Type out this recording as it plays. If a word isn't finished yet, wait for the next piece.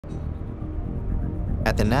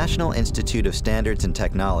At the National Institute of Standards and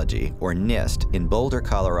Technology, or NIST, in Boulder,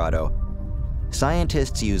 Colorado,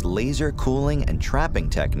 scientists use laser cooling and trapping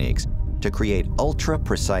techniques to create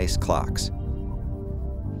ultra-precise clocks.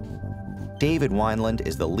 David Wineland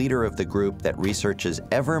is the leader of the group that researches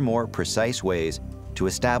ever more precise ways to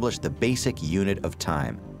establish the basic unit of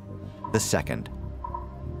time, the second.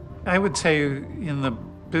 I would say in the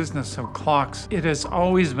business of clocks, it has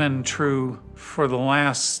always been true for the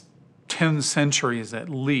last 10 centuries at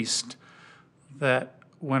least, that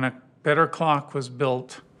when a better clock was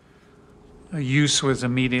built, a use was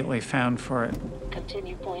immediately found for it.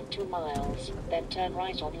 Continue 0.2 miles, then turn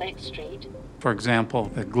right on Lake Street. For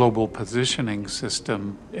example, the global positioning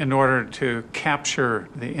system, in order to capture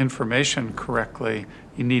the information correctly,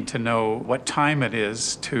 you need to know what time it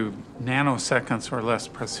is to nanoseconds or less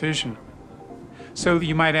precision. So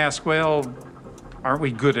you might ask, well, aren't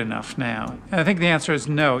we good enough now? And I think the answer is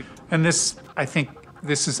no. And I think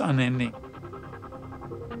this is unending.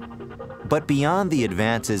 But beyond the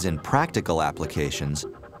advances in practical applications,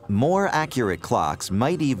 more accurate clocks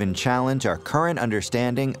might even challenge our current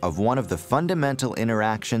understanding of one of the fundamental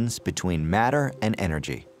interactions between matter and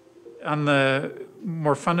energy. On the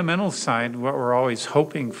more fundamental side, what we're always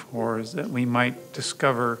hoping for is that we might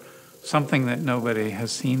discover something that nobody has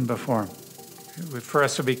seen before. For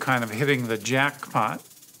us, it would be kind of hitting the jackpot.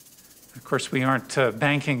 Of course, we aren't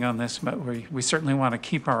banking on this, but we certainly want to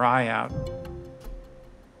keep our eye out.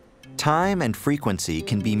 Time and frequency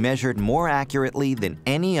can be measured more accurately than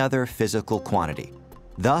any other physical quantity.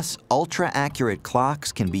 Thus, ultra-accurate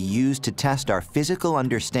clocks can be used to test our physical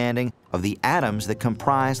understanding of the atoms that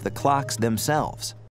comprise the clocks themselves.